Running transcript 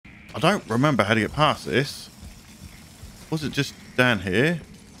I don't remember how to get past this. Was it just down here?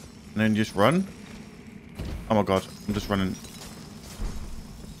 And then just run? Oh my god, I'm just running.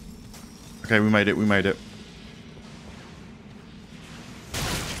 Okay, we made it, we made it.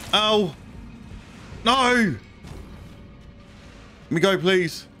 Oh! No! Let me go,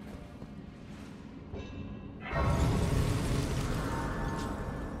 please.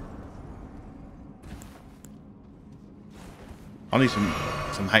 I need some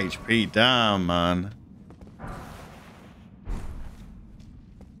HP. Damn, man.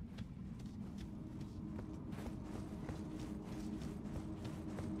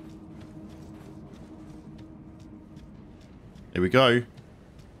 Here we go.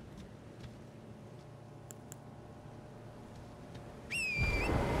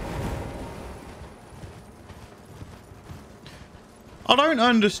 I don't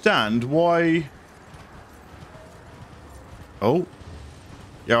understand why... Oh.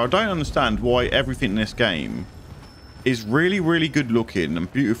 Yeah, I don't understand why everything in this game is really, really good looking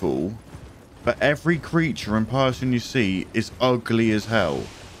and beautiful, but every creature and person you see is ugly as hell.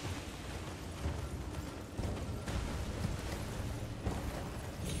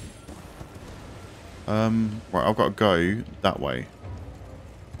 Right, I've got to go that way.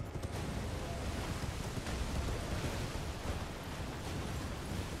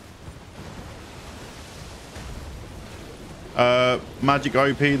 Magic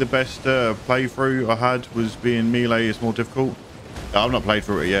OP, the best playthrough I had was being melee is more difficult. I've not played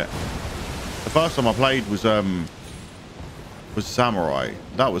through it yet. The first time I played was Samurai.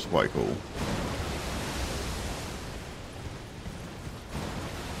 That was quite cool.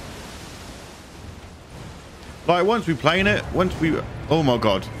 Like, once we playing it, once we... Oh my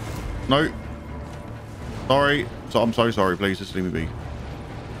god. No. Sorry. So, I'm so sorry. Please just leave me be.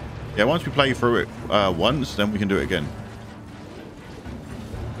 Yeah, once we play through it once, then we can do it again.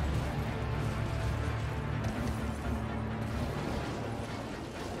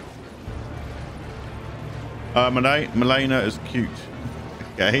 Milena is cute.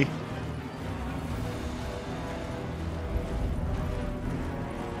 Okay.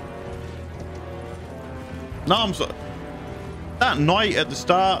 No, I'm so... That knight at the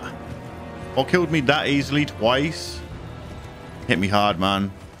start, or killed me that easily twice. Hit me hard,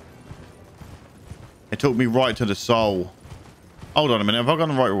 man. It took me right to the soul. Hold on a minute. Have I gone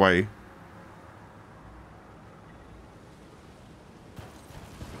the right way?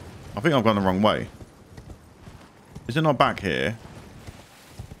 I think I've gone the wrong way. Is it not back here?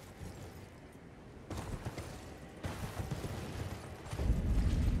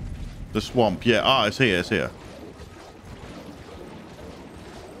 The swamp. Yeah. Ah, it's here. It's here.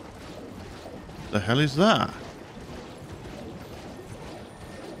 The hell is that?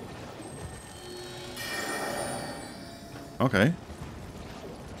 Okay.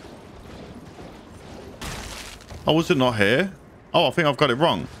 Oh, was it not here? Oh, I think I've got it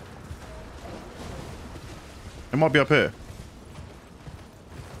wrong. It might be up here.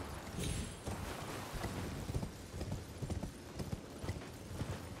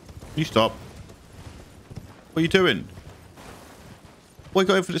 You stop. What are you doing? What are you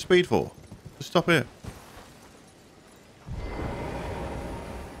going for the speed for? Just stop here.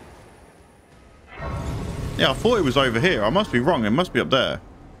 Yeah, I thought it was over here. I must be wrong. It must be up there.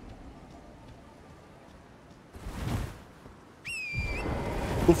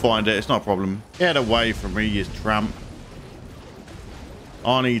 We'll find it. It's not a problem. Get away from me, you tramp.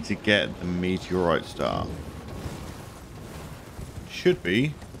 I need to get the meteorite star. Should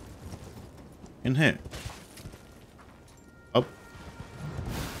be in here. Oh.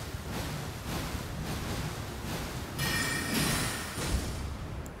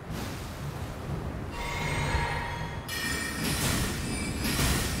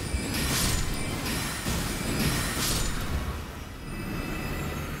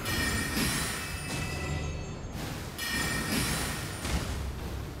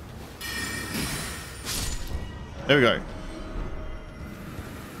 There we go.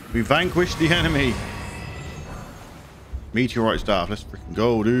 We vanquished the enemy. Meteorite staff. Let's freaking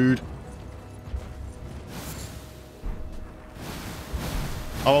go, dude.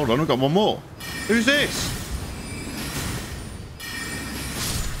 Oh, hold on. We've got one more. Who's this?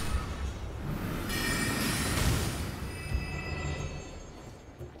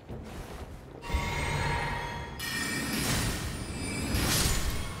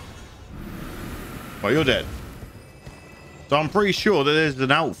 Well, you're dead. So I'm pretty sure that there's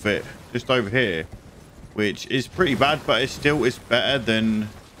an outfit just over here, which is pretty bad, but it's better than...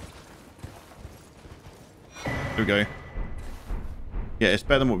 There we go. Yeah, it's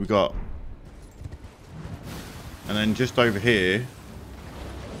better than what we got. And then just over here,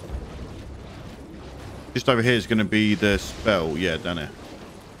 Just over here is going to be the spell. Yeah, down here.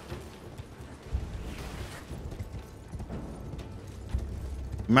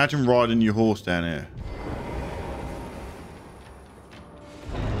 Imagine riding your horse down here.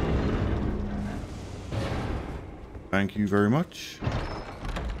 Thank you very much.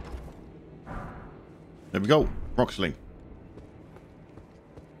 There we go. Rock sling.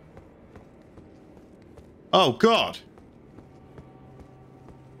 Oh, God.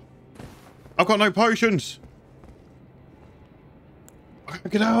 I've got no potions. I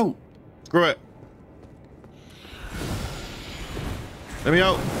can't get out. Screw it. Let me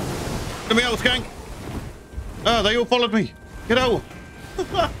out. Let me out, skank. Ah, they all followed me. Get out.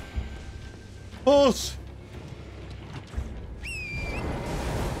 Horse.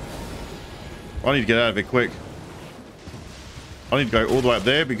 I need to get out of here quick. I need to go all the way up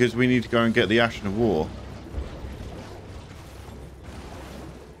there because we need to go and get the Ashen of War.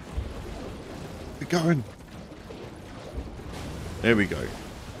 We're going. There we go.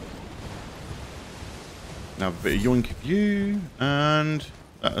 Now a bit of yoink of you and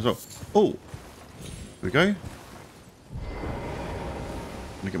that as well. Oh, here we go.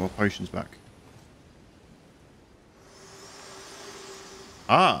 Let me get my potions back.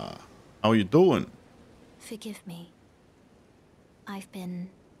 Ah, how are you doing? Forgive me. I've been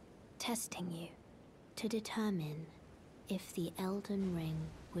testing you to determine if the Elden Ring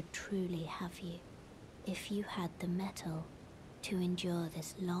would truly have you. If you had the mettle to endure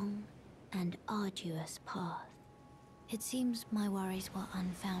this long and arduous path. It seems my worries were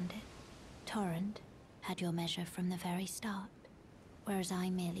unfounded. Torrent had your measure from the very start, whereas I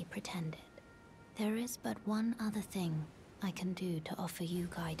merely pretended. There is but one other thing I can do to offer you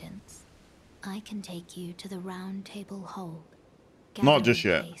guidance. I can take you to the Round Table Hold, Not just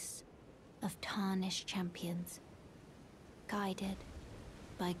yet. place of tarnished champions, guided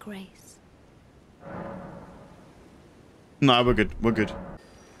by grace. No, we're good. We're good.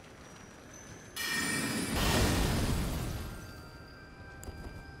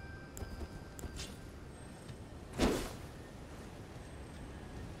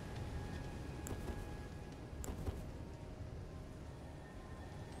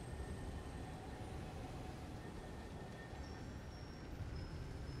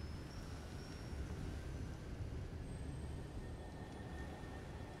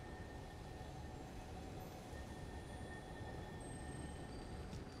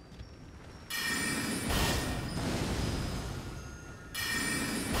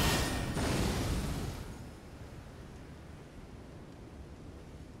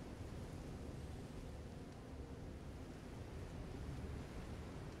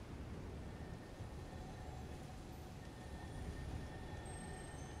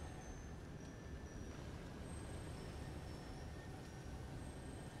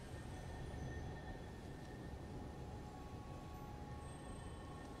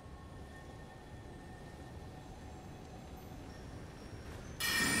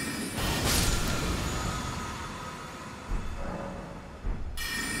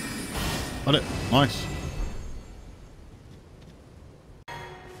 Got it. Nice.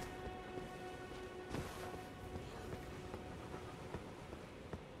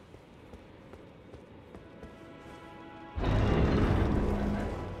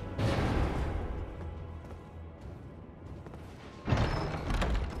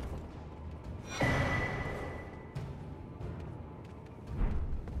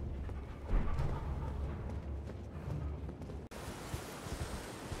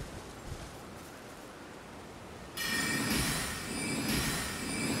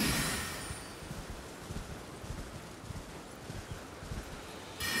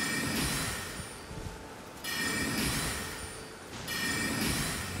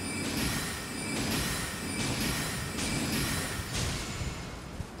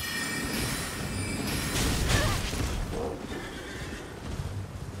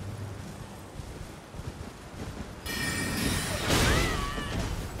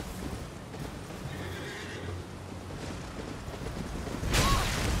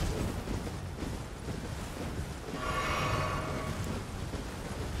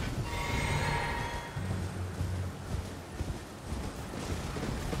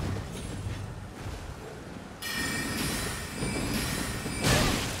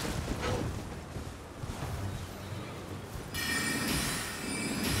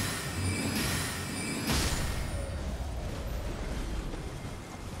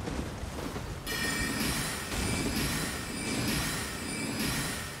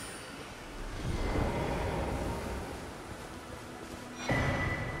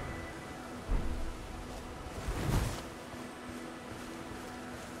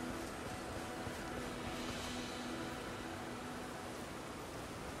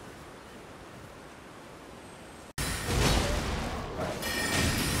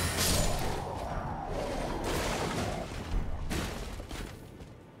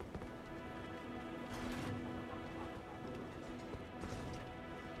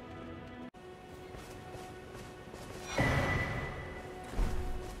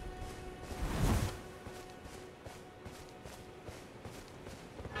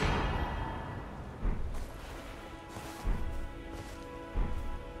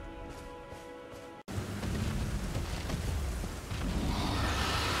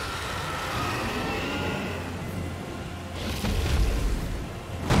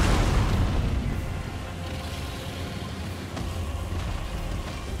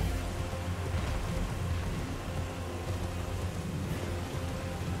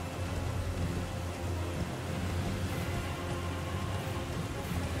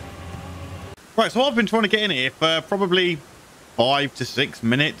 Right, so I've been trying to get in here for probably 5 to 6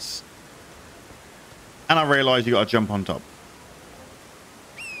 minutes. And I realised you got to jump on top.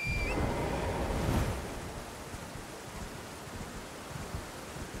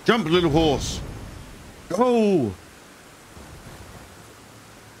 Jump, little horse. Go.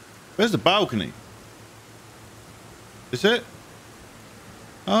 Where's the balcony? Is it?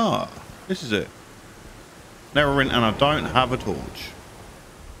 Ah, this is it. Never in, and I don't have a torch.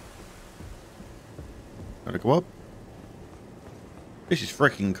 Gotta go up. This is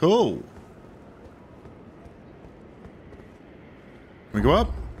freaking cool. Can we go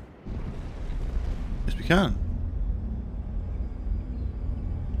up? Yes, we can.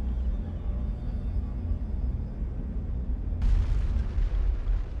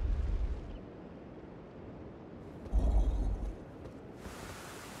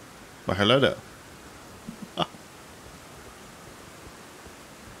 Well, hello there.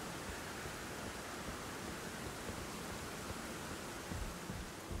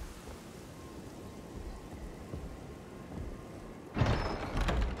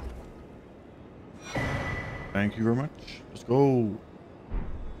 Thank you very much. Let's go.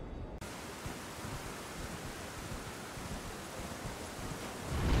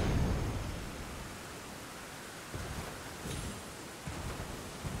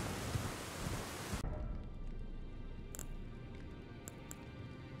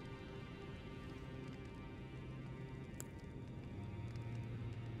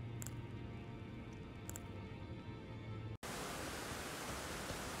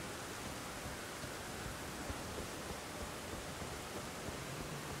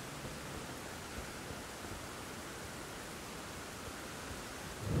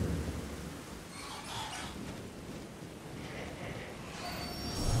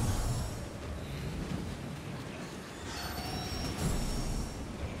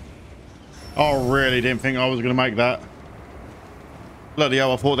 I really didn't think I was going to make that. Bloody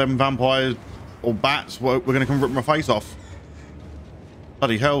hell, I thought them vampires or bats were going to come rip my face off.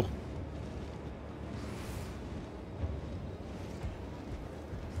 Bloody hell.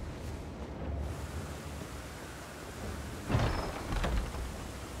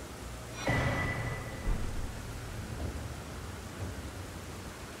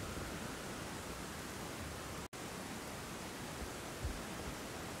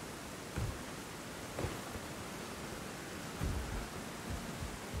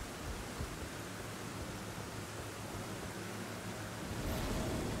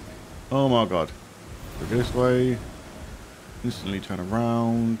 Oh my god. Go this way. Instantly turn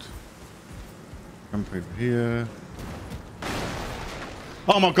around. Jump over here.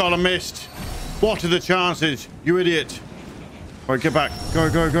 Oh my god, I missed. What are the chances? You idiot. Alright, get back. Go,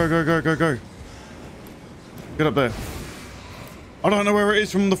 go, go, go, go, go, go. Get up there. I don't know where it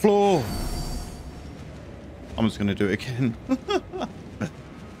is from the floor. I'm just going to do it again.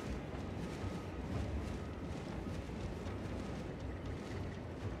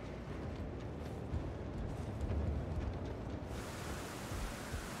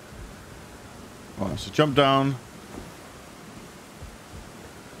 Alright, so jump down.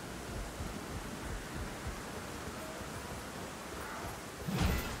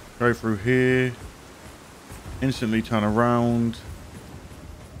 Go through here. Instantly turn around.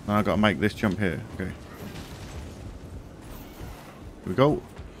 Now I got to make this jump here. Okay. Here we go.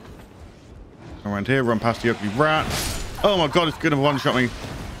 Around here, run past the ugly rat. Oh my god, it's gonna one-shot me.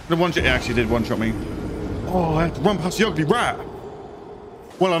 It actually did one-shot me. Oh, I have to run past the ugly rat.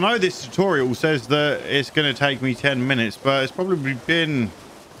 Well, I know this tutorial says that it's going to take me 10 minutes, but it's probably been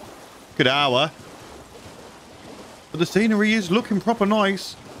a good hour. But the scenery is looking proper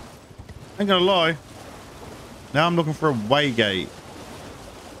nice. Ain't gonna lie. Now I'm looking for a way gate.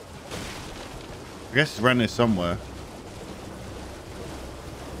 I guess it's around there somewhere.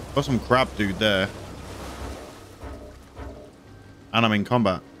 Got some crab dude there. And I'm in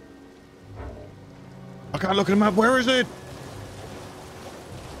combat. I can't look at the map. Where is it?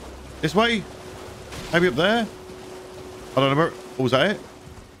 This way? Maybe up there? I don't know where. Oh, was that it?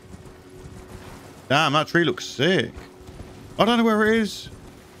 Damn, that tree looks sick. I don't know where it is.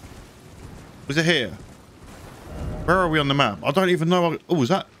 Was it here? Where are we on the map? I don't even know. Oh, is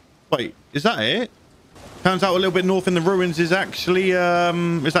that? Wait, is that it? Turns out a little bit north in the ruins is actually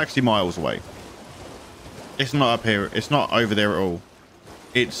it's actually miles away. It's not up here. It's not over there at all.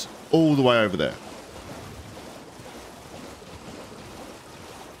 It's all the way over there.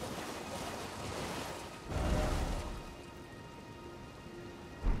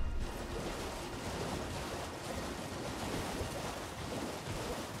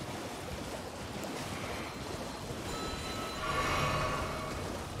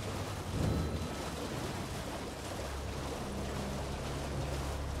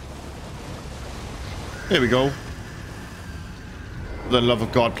 Here we go. For the love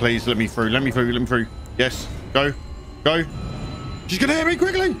of God, please let me through. Let me through. Let me through. Yes. Go. Go. She's gonna hit me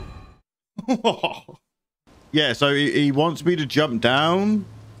quickly. Yeah, so he wants me to jump down.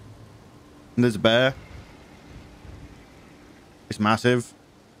 And there's a bear. It's massive.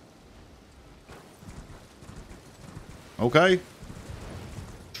 Okay.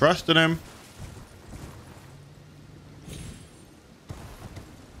 Trusting him.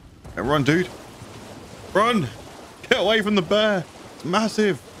 Hey, run, dude. Run. Get away from the bear. It's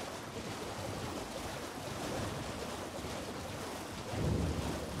massive.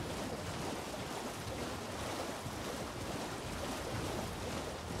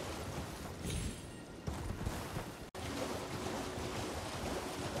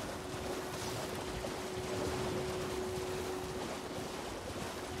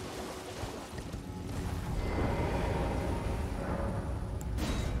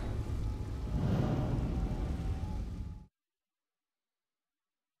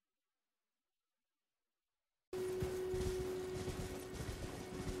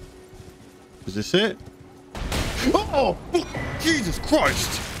 Is this it? Oh, Jesus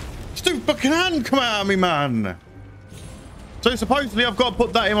Christ! Stupid fucking hand come out of me, man. So supposedly I've got to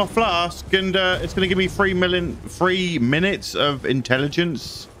put that in my flask, and it's going to give me 3 minutes of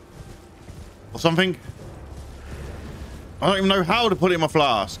intelligence or something. I don't even know how to put it in my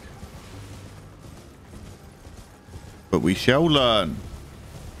flask, but we shall learn.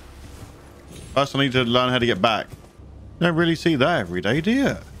 First, I need to learn how to get back. You don't really see that every day, do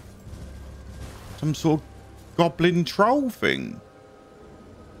you? Some sort of goblin troll thing.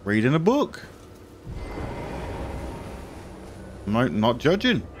 Reading a book. No, not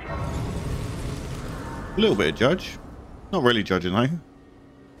judging. A little bit of judge. Not really judging, though.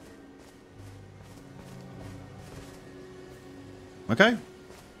 Okay.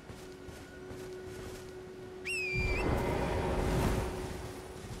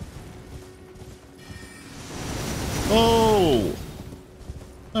 Oh!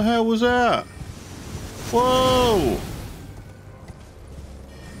 The hell was that? Whoa!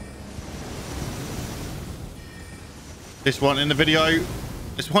 This one in the video.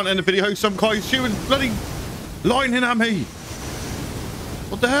 This one in the video. Some guy shooting bloody lightning at me.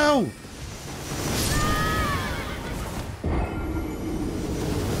 What the hell?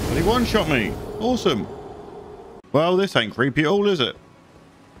 Bloody one-shot me. Awesome. Well, this ain't creepy at all, is it?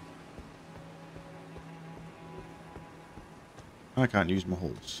 I can't use my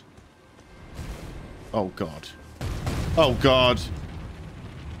horse. Oh, God. Oh, God.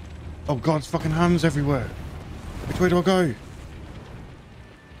 Oh, God, it's fucking hands everywhere. Which way do I go?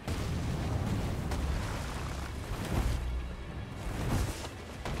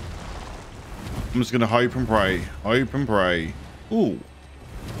 I'm just going to hope and pray. Hope and pray. Ooh.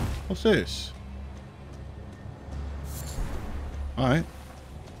 What's this? Alright.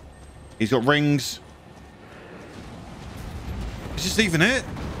 He's got rings. Is this even it?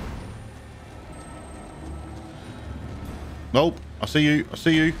 Nope. I see you. I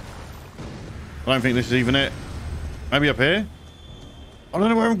see you. I don't think this is even it. Maybe up here? I don't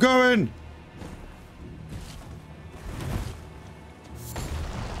know where I'm going.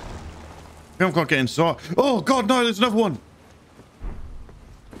 I think I can't get inside. Oh, God, no, there's another one.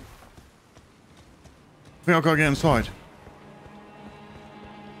 I think I've got to get inside.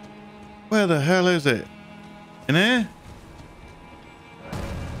 Where the hell is it? In here?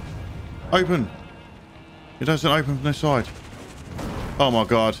 Open. It doesn't open from this side. Oh, my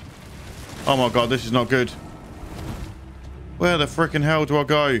God. Oh, my God, this is not good. Where the frickin' hell do I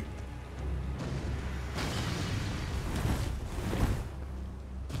go?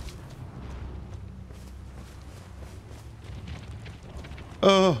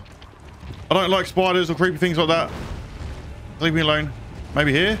 Oh, I don't like spiders or creepy things like that. Leave me alone.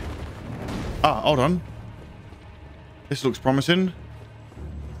 Maybe here? Ah, hold on. This looks promising.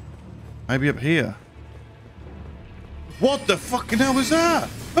 Maybe up here. What the fucking hell was that?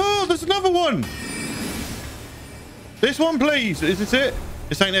 Oh, there's another one. This one, please. Is this it?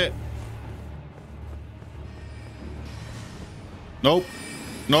 This ain't it. Nope.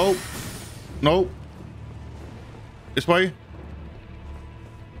 Nope. Nope. This way.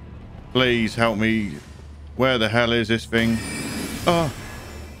 Please help me. Where the hell is this thing? Oh.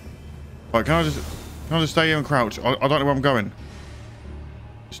 Right, can I just stay here and crouch? I don't know where I'm going.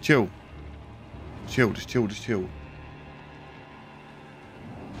 Just chill. Chill, just chill, just chill.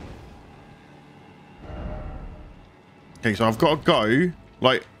 Okay, so I've got to go,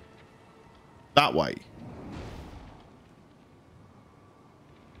 like, that way.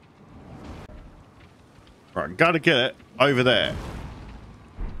 Right, gotta get it over there.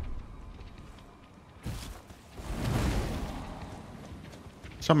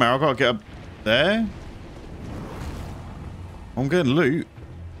 Somehow I've got to get up there. I'm getting loot.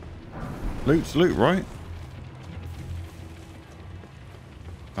 Loot's loot, right?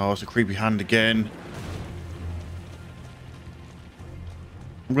 Oh, it's a creepy hand again.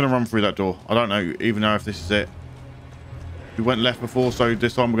 I'm going to run through that door. I don't know, even know if this is it. We went left before, so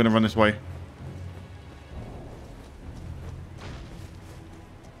this time we're going to run this way.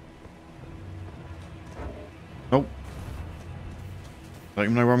 Nope. Don't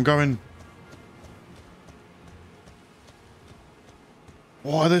even know where I'm going.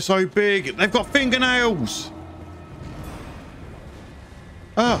 Why are they so big? They've got fingernails.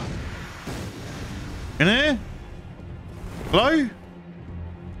 Ah. In here? Hello?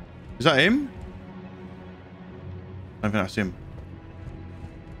 Is that him? I don't think that's him.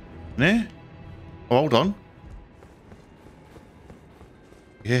 In here? Oh, hold on.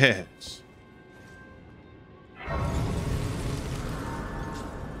 Yes.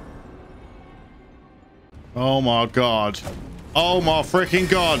 Oh my god. Oh my freaking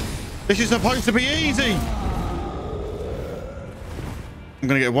god. This is supposed to be easy. I'm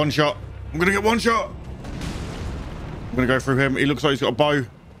gonna get one shot. I'm gonna get one shot. I'm gonna go through him. He looks like he's got a bow. Has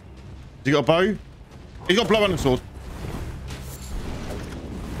he got a bow? He's got a blow and a sword.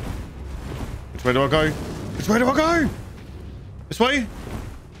 Which way do I go? Which way do I go? This way?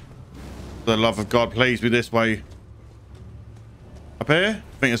 For the love of God, please be this way. Up here?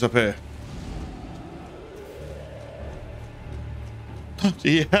 I think it's up here.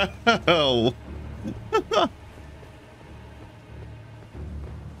 Bloody hell.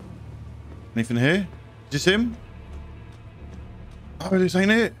 Anything here? Is this him? Oh, this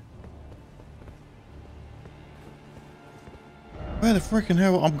ain't it. Where the freaking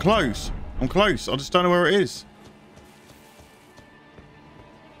hell? I'm close. I'm close. I just don't know where it is.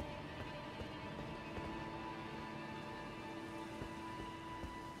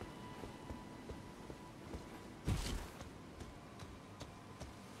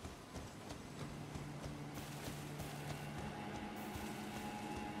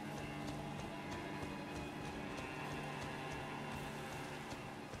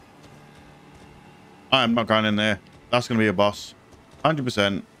 I am not going in there. That's going to be a boss.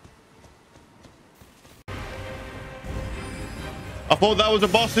 100%. I thought that was a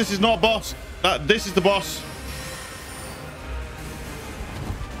boss. This is not a boss. This is the boss.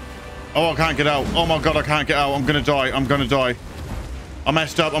 Oh, I can't get out. Oh my god, I can't get out. I'm going to die. I'm going to die. I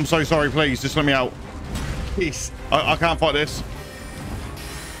messed up. I'm so sorry. Please, just let me out. Please. I can't fight this.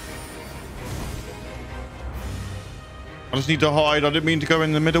 I just need to hide. I didn't mean to go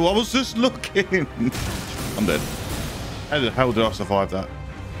in the middle. I was just looking. I'm dead. How the hell did I survive that?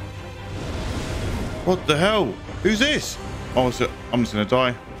 What the hell? Who's this? Oh, I'm just going to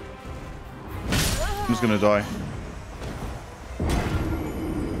die. I'm just going to die.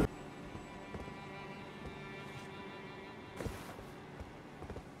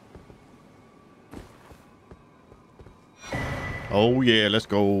 Oh, yeah. Let's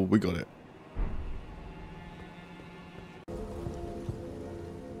go. We got it.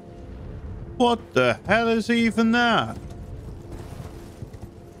 What the hell is even that?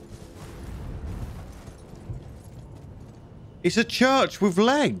 It's a church with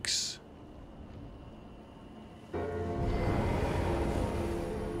legs. And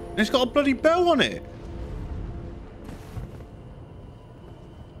it's got a bloody bell on it.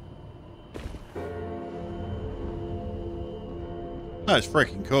 That's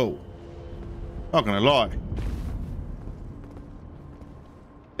freaking cool. Not gonna lie.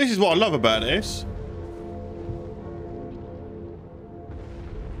 This is what I love about this.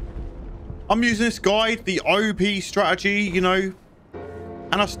 I'm using this guide, the OP strategy, you know,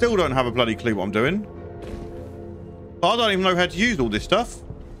 and I still don't have a bloody clue what I'm doing. I don't even know how to use all this stuff.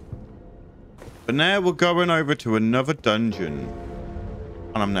 But now we're going over to another dungeon.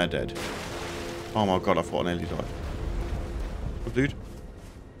 And I'm now dead. Oh my god, I thought I nearly died. Oh, dude.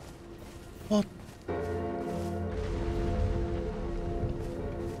 What?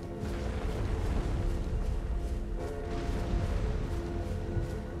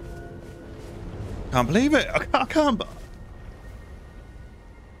 Can't believe it. I can't.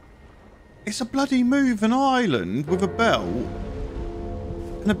 It's a bloody moving island with a bell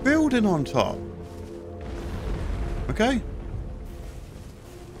and a building on top. Okay.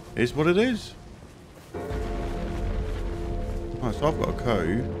 Here's what it is. Right, so I've got a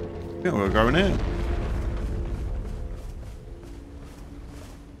code. I think I'm going to go in here.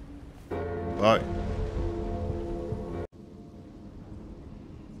 Right.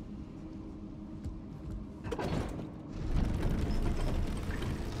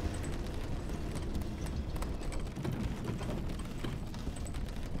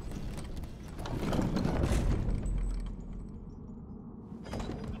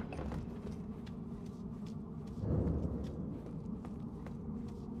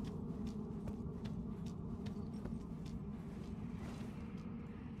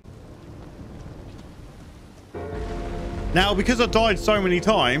 Now, because I died so many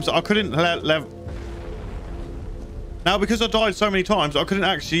times, I couldn't Now, because I died so many times, I couldn't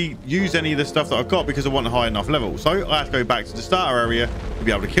actually use any of the stuff that I got because I wasn't high enough level. So I had to go back to the starter area to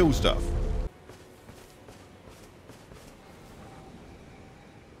be able to kill stuff.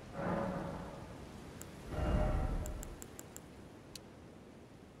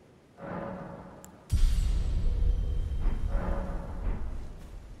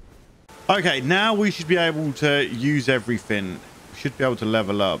 Okay, now we should be able to use everything. We should be able to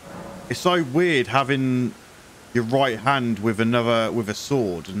level up. It's so weird having your right hand with a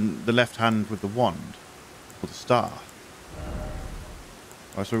sword and the left hand with the wand or the star.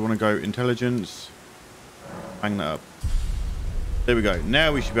 Alright, so we want to go intelligence. Hang that up. There we go.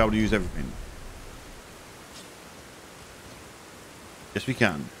 Now we should be able to use everything. Yes, we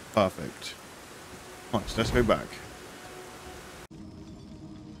can. Perfect. Nice. Let's go back.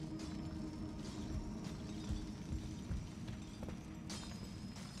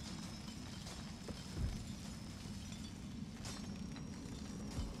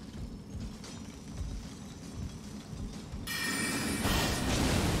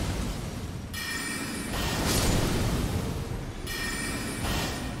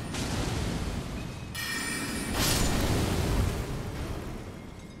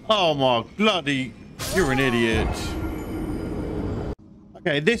 Oh my bloody, you're an idiot.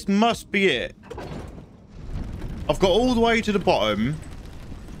 Okay, this must be it. I've got all the way to the bottom.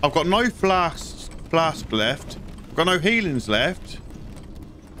 I've got no flask left. I've got no healings left.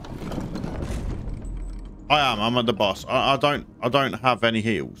 I'm at the boss. I don't have any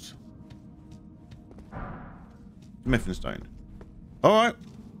heals. Smithing stone. Alright.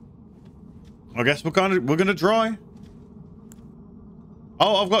 I guess we're gonna try.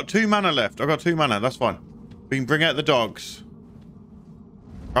 Oh, I've got 2 mana left. I've got 2 mana. That's fine. We can bring out the dogs.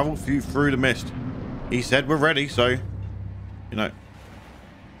 Travel through the mist. He said we're ready, so, you know.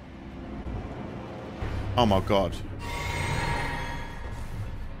 Oh my god.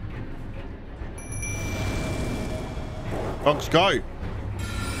 Dogs, go.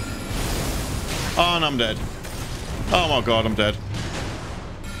 Oh, and I'm dead. Oh my god, I'm dead.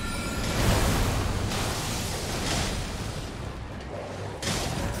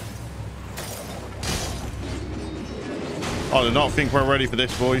 I do not think we're ready for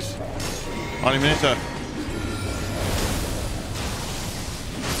this, boys. Only minute.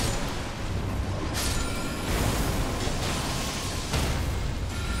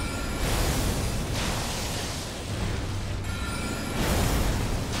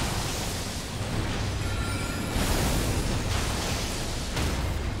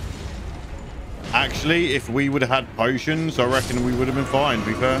 Actually, if we would have had potions, I reckon we would have been fine, to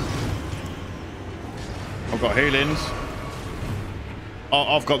be fair. I've got healings.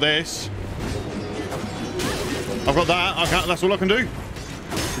 Oh, I've got this. I've got that. I can't, that's all I can do.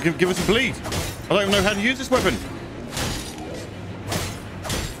 Give us a bleed. I don't even know how to use this weapon.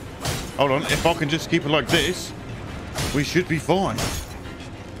 Hold on. If I can just keep it like this, we should be fine.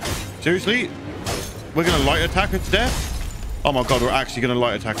 Seriously? We're going to light attack her to death? Oh my god, we're actually going to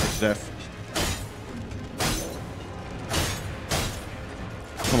light attack her to death.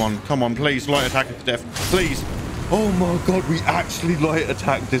 Come on, please light attack her to death. Please. Oh my god, we actually light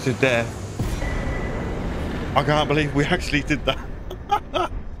attacked her to death. I can't believe we actually did that.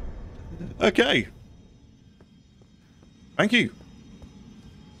 Okay. Thank you.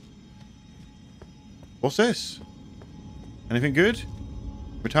 What's this? Anything good?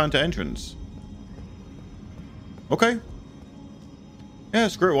 Return to entrance. Okay. Yeah,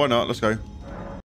 screw it, why not? Let's go.